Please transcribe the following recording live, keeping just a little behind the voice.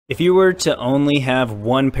If you were to only have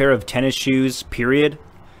one pair of tennis shoes, period,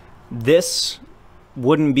 this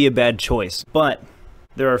wouldn't be a bad choice, but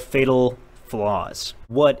there are fatal flaws.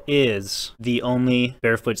 What is the only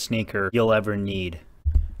barefoot sneaker you'll ever need?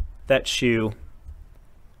 That shoe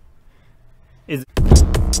is...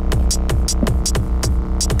 How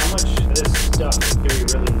much of this stuff do we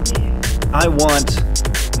really need? I want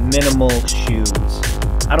minimal shoes.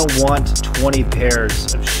 I don't want 20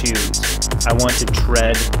 pairs of shoes. I want to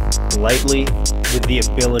tread lightly with the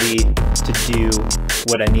ability to do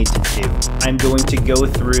what I need to do. I'm going to go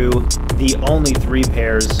through the only 3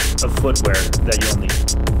 pairs of footwear that you'll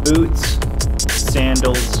need. Boots,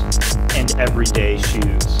 sandals, and everyday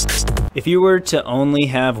shoes. If you were to only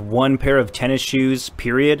have one pair of tennis shoes,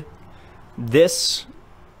 period, this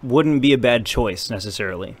wouldn't be a bad choice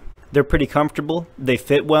necessarily. They're pretty comfortable, they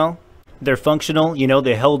fit well, they're functional, you know,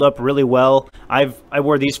 they held up really well. I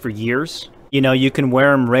wore these for years. You know, you can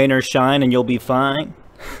wear them rain or shine and you'll be fine.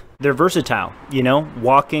 They're versatile, you know,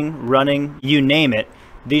 walking, running, you name it,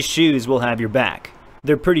 these shoes will have your back.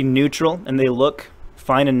 They're pretty neutral and they look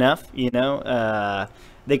fine enough, you know.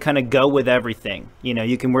 They kind of go with everything. You know,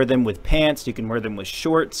 you can wear them with pants, you can wear them with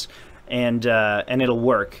shorts, and it'll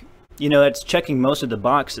work. You know, that's checking most of the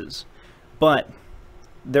boxes. But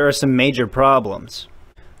there are some major problems.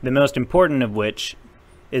 The most important of which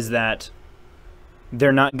is that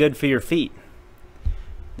they're not good for your feet.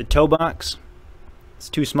 The toe box, it's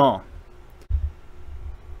too small.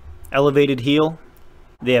 Elevated heel,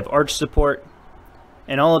 they have arch support,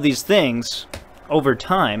 and all of these things, over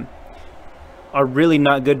time, are really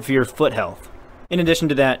not good for your foot health. In addition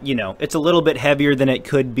to that, you know, it's a little bit heavier than it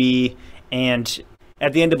could be, and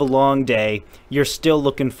at the end of a long day, you're still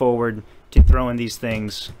looking forward to throwing these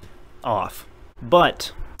things off.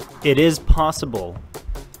 But it is possible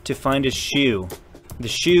to find a shoe, the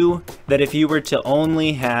shoe that if you were to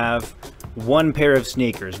only have one pair of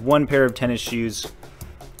sneakers, one pair of tennis shoes,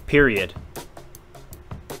 period,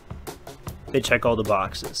 they check all the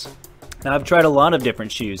boxes. Now, I've tried a lot of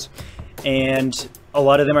different shoes, and a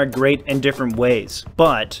lot of them are great in different ways,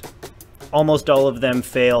 but almost all of them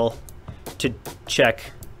fail to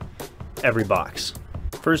check every box.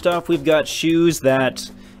 First off, we've got shoes that,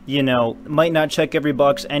 you know, might not check every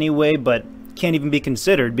box anyway, but can't even be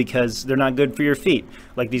considered because they're not good for your feet.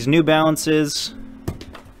 Like these New Balances,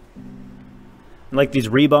 like these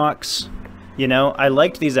Reeboks. You know, I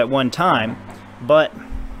liked these at one time, but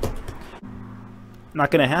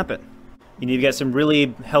not gonna happen. You need to get some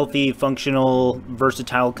really healthy, functional,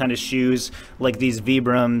 versatile kind of shoes like these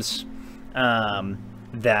Vibrams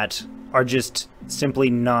that are just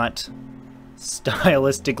simply not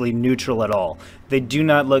stylistically neutral at all. They do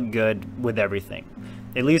not look good with everything.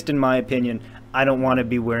 At least in my opinion, I don't want to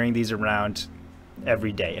be wearing these around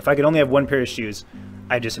every day. If I could only have one pair of shoes,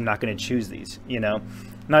 I just am not going to choose these, you know?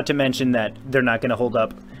 Not to mention that they're not going to hold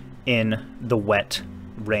up in the wet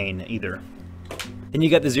rain either. Then you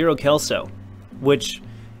got the Zero Kelso, which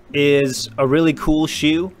is a really cool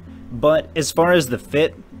shoe, but as far as the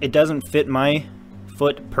fit, it doesn't fit my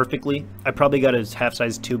foot perfectly. I probably got a half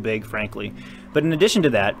size too big, frankly. But in addition to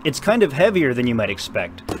that, it's kind of heavier than you might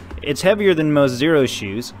expect. It's heavier than most Zero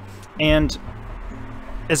shoes, and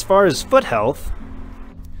as far as foot health,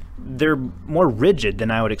 they're more rigid than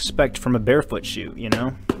I would expect from a barefoot shoe, you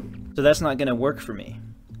know? So that's not gonna work for me.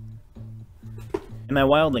 And my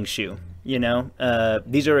Wildling shoe, you know?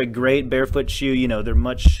 These are a great barefoot shoe, you know, they're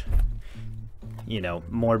much, you know,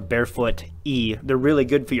 more barefoot-y. They're really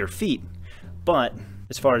good for your feet, but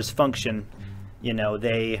as far as function, you know,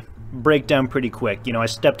 they break down pretty quick. You know, I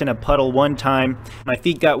stepped in a puddle one time, my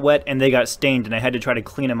feet got wet and they got stained and I had to try to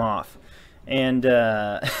clean them off. And,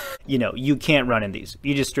 you know, you can't run in these.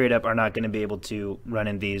 You just straight up are not going to be able to run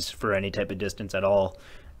in these for any type of distance at all.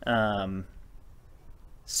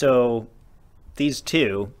 So these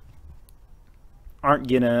two aren't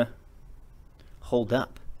going to hold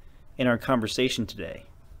up in our conversation today.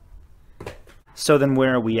 So then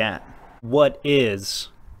where are we at? What is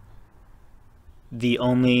the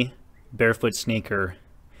only barefoot sneaker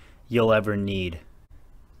you'll ever need?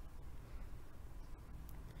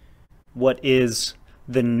 What is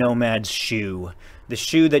the Nomad's shoe? The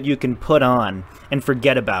shoe that you can put on and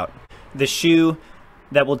forget about. The shoe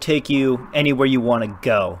that will take you anywhere you want to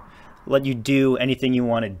go. Let you do anything you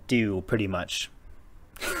want to do, pretty much.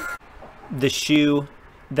 The shoe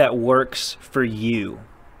that works for you.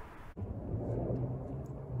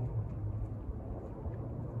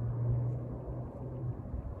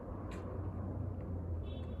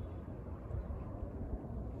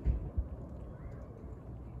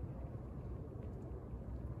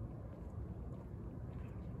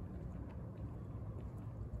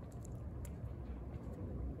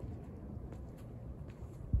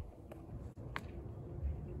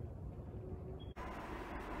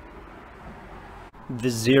 The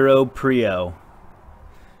Zero Prio.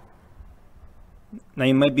 Now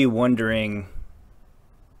you might be wondering,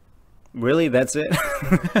 really, that's it?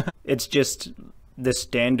 It's just the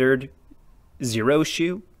standard Zero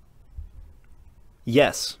shoe?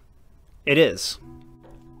 Yes, it is.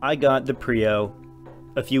 I got the Prio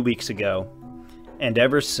a few weeks ago, and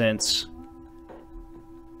ever since,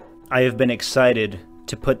 I have been excited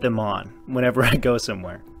to put them on whenever I go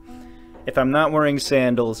somewhere. If I'm not wearing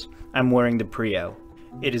sandals, I'm wearing the Prio.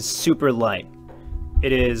 It is super light.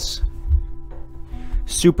 It is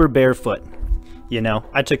super barefoot. You know,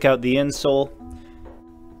 I took out the insole.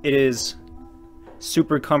 It is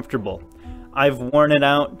super comfortable. I've worn it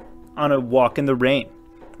out on a walk in the rain.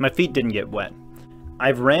 My feet didn't get wet.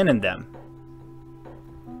 I've ran in them.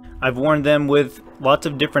 I've worn them with lots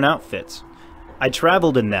of different outfits. I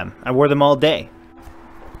traveled in them. I wore them all day.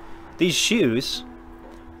 These shoes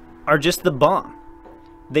are just the bomb.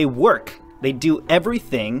 They work. They do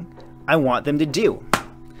everything I want them to do.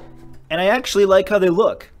 And I actually like how they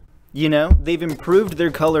look. You know, they've improved their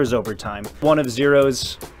colors over time. One of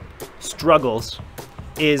Zero's struggles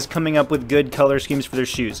is coming up with good color schemes for their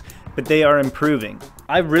shoes, but they are improving.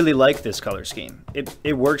 I really like this color scheme.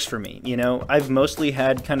 It works for me, you know. I've mostly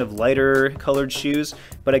had kind of lighter colored shoes,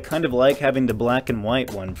 but I kind of like having the black and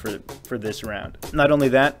white one for this round. Not only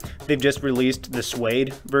that, they've just released the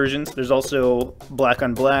suede versions. There's also black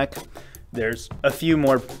on black. There's a few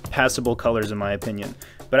more passable colors in my opinion,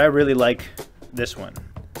 but I really like this one.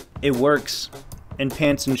 It works in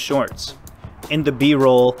pants and shorts. In the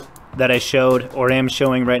B-roll that I showed, or am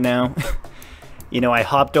showing right now, you know, I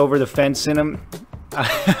hopped over the fence in them.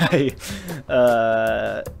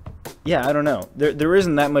 Yeah, I don't know. There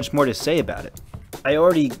isn't that much more to say about it. I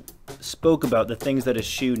already spoke about the things that a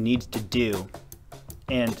shoe needs to do,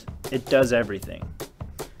 and it does everything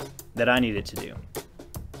that I need it to do.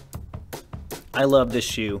 I love this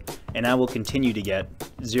shoe, and I will continue to get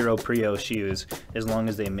Zero Prio shoes as long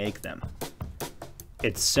as they make them.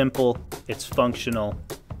 It's simple, it's functional,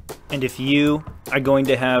 and if you are going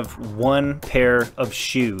to have one pair of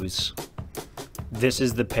shoes, this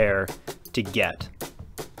is the pair to get.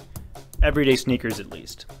 Everyday sneakers at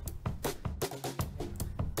least.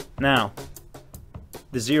 Now,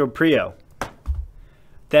 the Zero Prio.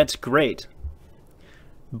 That's great.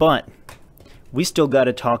 But we still got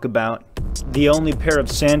to talk about the only pair of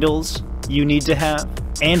sandals you need to have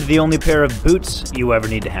and the only pair of boots you ever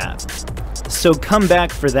need to have. So come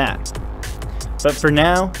back for that. But for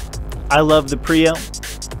now, I love the Prio.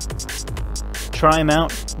 Try them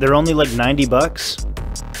out. They're only like 90 bucks.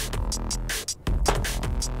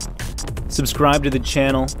 Subscribe to the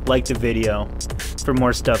channel, like the video for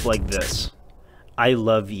more stuff like this. I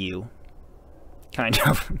love you. Kind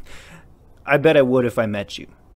of. I bet I would if I met you.